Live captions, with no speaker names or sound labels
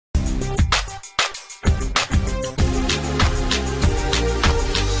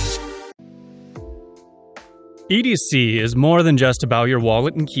EDC is more than just about your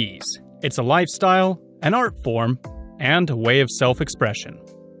wallet and keys. It's a lifestyle, an art form, and a way of self-expression.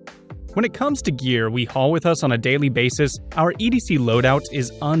 When it comes to gear we haul with us on a daily basis, our EDC loadout is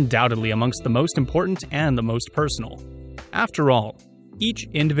undoubtedly amongst the most important and the most personal. After all, each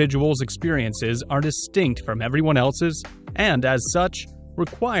individual's experiences are distinct from everyone else's, and as such,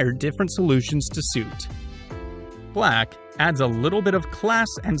 require different solutions to suit. Black adds a little bit of class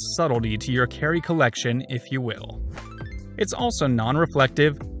and subtlety to your carry collection, if you will. It's also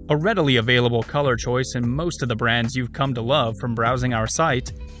non-reflective, a readily available color choice in most of the brands you've come to love from browsing our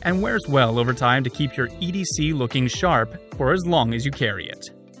site, and wears well over time to keep your EDC looking sharp for as long as you carry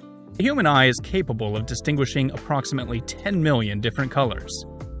it. The human eye is capable of distinguishing approximately 10 million different colors,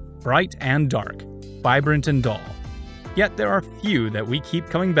 bright and dark, vibrant and dull. Yet there are few that we keep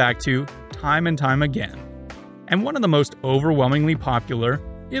coming back to time and time again. And one of the most overwhelmingly popular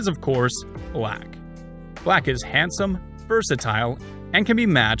is, of course, black. Black is handsome, versatile, and can be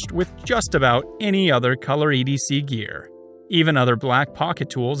matched with just about any other color EDC gear, even other black pocket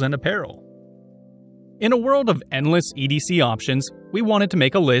tools and apparel. In a world of endless EDC options, we wanted to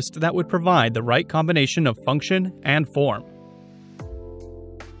make a list that would provide the right combination of function and form.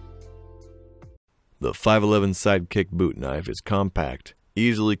 The 511 Sidekick boot knife is compact,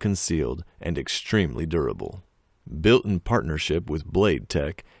 easily concealed, and extremely durable. Built in partnership with Blade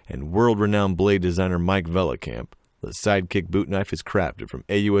Tech and world-renowned blade designer Mike Vellekamp, the Sidekick boot knife is crafted from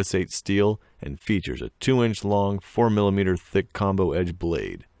AUS-8 steel and features a 2-inch long, 4mm thick combo edge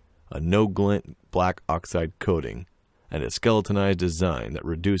blade, a no-glint black oxide coating, and a skeletonized design that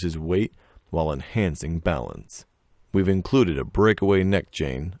reduces weight while enhancing balance. We've included a breakaway neck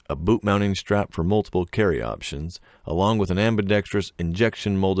chain, a boot mounting strap for multiple carry options, along with an ambidextrous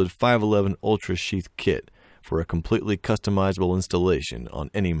injection-molded 511 Ultra Sheath kit for a completely customizable installation on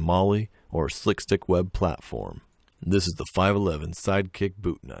any Molly or Slickstick web platform. This is the 511 Sidekick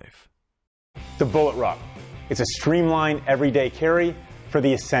boot knife. The Bullet Ruck. It's a streamlined everyday carry for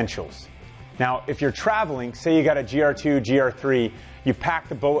the essentials. Now, if you're traveling, say you got a GR2, GR3, you pack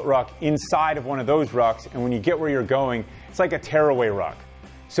the Bullet Ruck inside of one of those rucks, and when you get where you're going, it's like a tearaway ruck.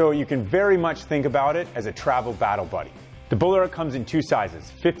 So you can very much think about it as a travel battle buddy. The Bullet Ruck comes in two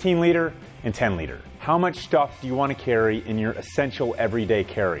sizes, 15 liter and 10 liter. How much stuff do you want to carry in your essential everyday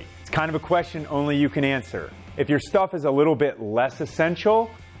carry? It's kind of a question only you can answer. If your stuff is a little bit less essential,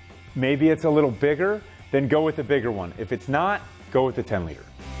 maybe it's a little bigger, then go with the bigger one. If it's not, go with the 10 liter.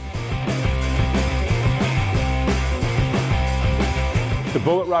 The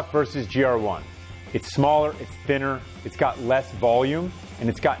Bullet Ruck versus GR1. It's smaller, it's thinner, it's got less volume, and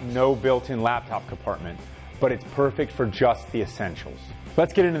it's got no built-in laptop compartment, but it's perfect for just the essentials.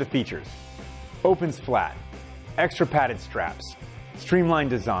 Let's get into the features. Opens flat, extra padded straps,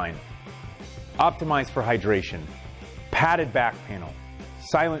 streamlined design, optimized for hydration, padded back panel,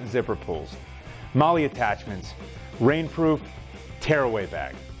 silent zipper pulls, MOLLE attachments, rainproof, tearaway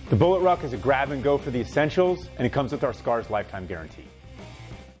bag. The Bullet Ruck is a grab and go for the essentials, and it comes with our SCARS lifetime guarantee.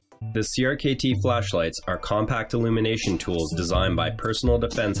 The CRKT Flashlite are compact illumination tools designed by personal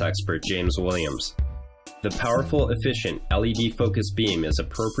defense expert James Williams. The powerful, efficient LED focused beam is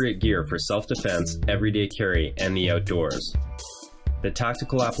appropriate gear for self-defense, everyday carry, and the outdoors. The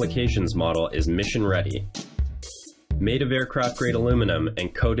tactical applications model is mission ready. Made of aircraft-grade aluminum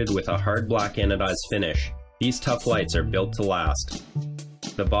and coated with a hard black anodized finish, these tough lights are built to last.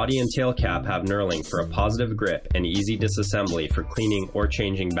 The body and tail cap have knurling for a positive grip and easy disassembly for cleaning or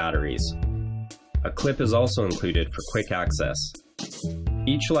changing batteries. A clip is also included for quick access.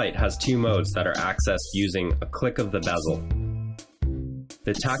 Each light has two modes that are accessed using a click of the bezel.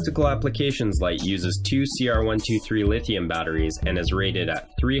 The Tactical Applications light uses two CR123 lithium batteries and is rated at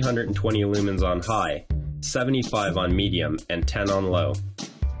 320 lumens on high, 75 on medium, and 10 on low.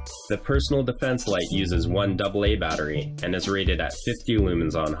 The Personal Defense light uses one AA battery and is rated at 50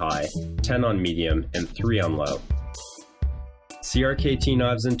 lumens on high, 10 on medium, and 3 on low. CRKT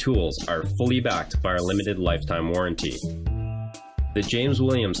knives and tools are fully backed by our limited lifetime warranty. The James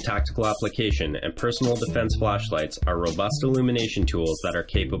Williams Tactical Application and Personal Defense Flashlights are robust illumination tools that are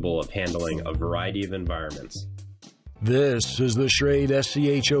capable of handling a variety of environments. This is the Schrade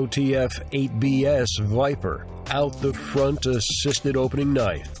SCHOTF 8BS Viper, out the front assisted opening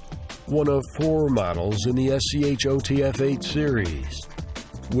knife. One of 4 models in the SCHOTF 8 series.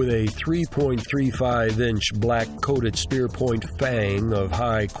 With a 3.35-inch black-coated spear point fang of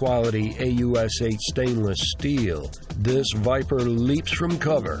high-quality AUS-8 stainless steel, this Viper leaps from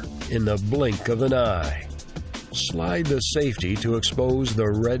cover in the blink of an eye. Slide the safety to expose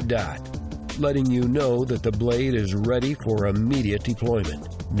the red dot, letting you know that the blade is ready for immediate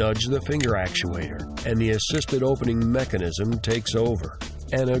deployment. Nudge the finger actuator, and the assisted opening mechanism takes over.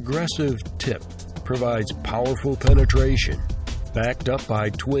 An aggressive tip provides powerful penetration, backed up by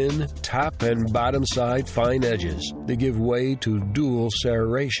twin top and bottom side fine edges. They give way to dual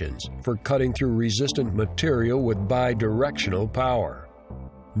serrations for cutting through resistant material with bidirectional power.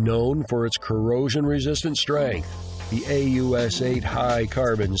 Known for its corrosion-resistant strength, the AUS-8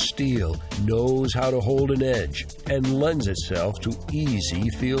 high-carbon steel knows how to hold an edge and lends itself to easy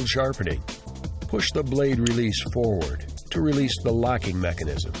field sharpening. Push the blade release forward to release the locking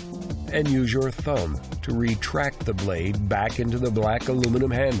mechanism, and use your thumb to retract the blade back into the black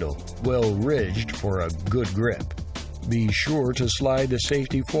aluminum handle, well ridged for a good grip. Be sure to slide the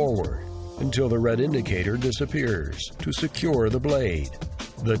safety forward until the red indicator disappears to secure the blade.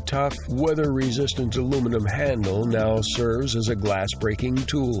 The tough, weather-resistant aluminum handle now serves as a glass-breaking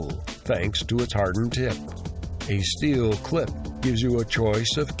tool, thanks to its hardened tip. A steel clip gives you a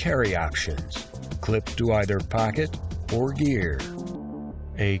choice of carry options, clipped to either pocket or gear.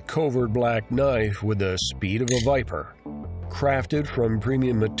 A covert black knife with the speed of a viper, crafted from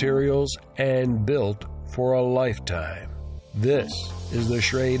premium materials and built for a lifetime. This is the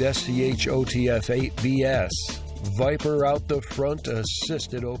Schrade SCH OTF-8BS Viper out the front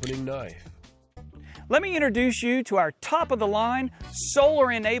assisted opening knife. Let me introduce you to our top-of-the-line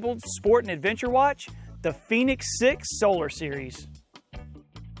solar-enabled sport and adventure watch, the Fenix 6 Solar Series.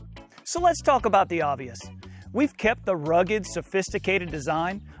 So let's talk about the obvious. We've kept the rugged, sophisticated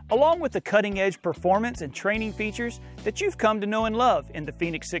design, along with the cutting-edge performance and training features that you've come to know and love in the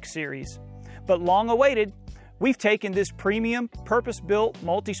Fenix 6 series. But long awaited, we've taken this premium, purpose-built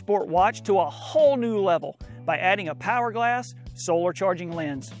multi-sport watch to a whole new level by adding a power glass solar charging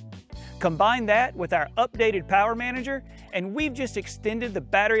lens. Combine that with our updated power manager, and we've just extended the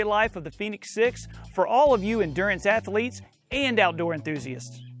battery life of the Fenix 6 for all of you endurance athletes and outdoor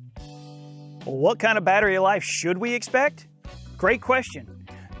enthusiasts. What kind of battery life should we expect? Great question.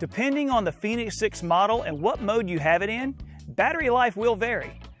 Depending on the Fenix 6 model and what mode you have it in, battery life will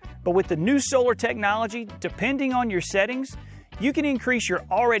vary. But with the new solar technology, depending on your settings, you can increase your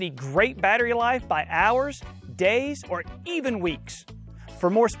already great battery life by hours, days, or even weeks.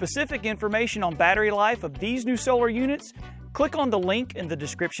 For more specific information on battery life of these new solar units, click on the link in the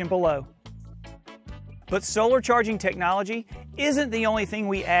description below. But solar charging technology isn't the only thing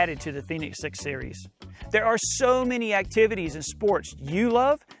we added to the Fenix 6 series. There are so many activities and sports you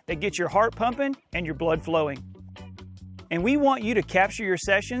love that get your heart pumping and your blood flowing. And we want you to capture your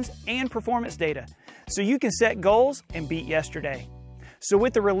sessions and performance data so you can set goals and beat yesterday. So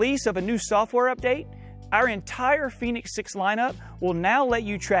with the release of a new software update, our entire Fenix 6 lineup will now let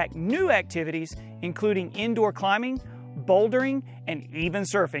you track new activities, including indoor climbing, bouldering, and even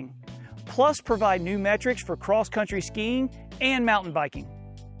surfing. Plus provide new metrics for cross-country skiing and mountain biking.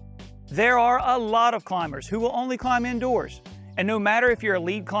 There are a lot of climbers who will only climb indoors, and no matter if you're a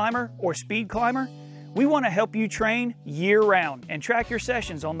lead climber or speed climber, we want to help you train year-round and track your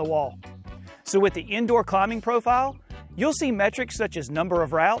sessions on the wall. So with the indoor climbing profile, you'll see metrics such as number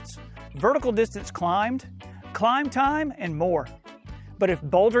of routes, vertical distance climbed, climb time, and more. But if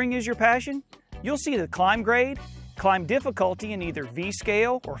bouldering is your passion, you'll see the climb grade, climb difficulty in either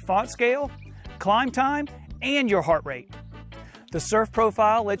V-scale or font scale, climb time, and your heart rate. The surf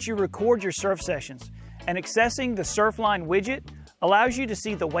profile lets you record your surf sessions, and accessing the Surfline widget allows you to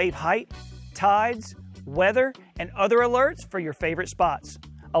see the wave height, tides, weather, and other alerts for your favorite spots,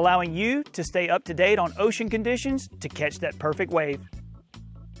 allowing you to stay up to date on ocean conditions to catch that perfect wave.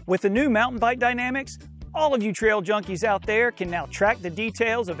 With the new mountain bike dynamics, all of you trail junkies out there can now track the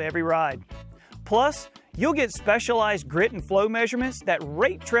details of every ride. Plus, you'll get specialized grit and flow measurements that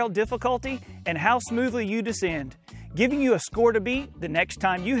rate trail difficulty and how smoothly you descend, giving you a score to beat the next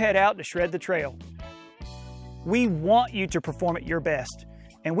time you head out to shred the trail. We want you to perform at your best,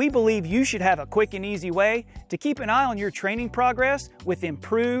 and we believe you should have a quick and easy way to keep an eye on your training progress with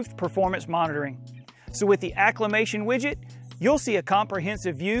improved performance monitoring. So with the Acclimation widget, you'll see a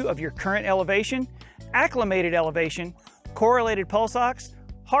comprehensive view of your current elevation, acclimated elevation, correlated pulse ox,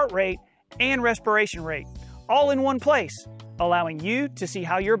 heart rate, and respiration rate, all in one place, allowing you to see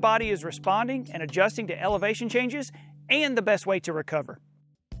how your body is responding and adjusting to elevation changes and the best way to recover.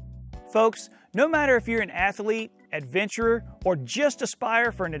 Folks, no matter if you're an athlete, adventurer, or just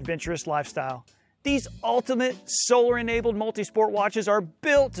aspire for an adventurous lifestyle, these ultimate solar-enabled multi-sport watches are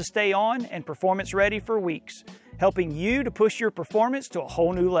built to stay on and performance ready for weeks, helping you to push your performance to a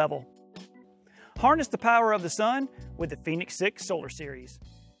whole new level. Harness the power of the sun with the Fenix 6 Solar Series.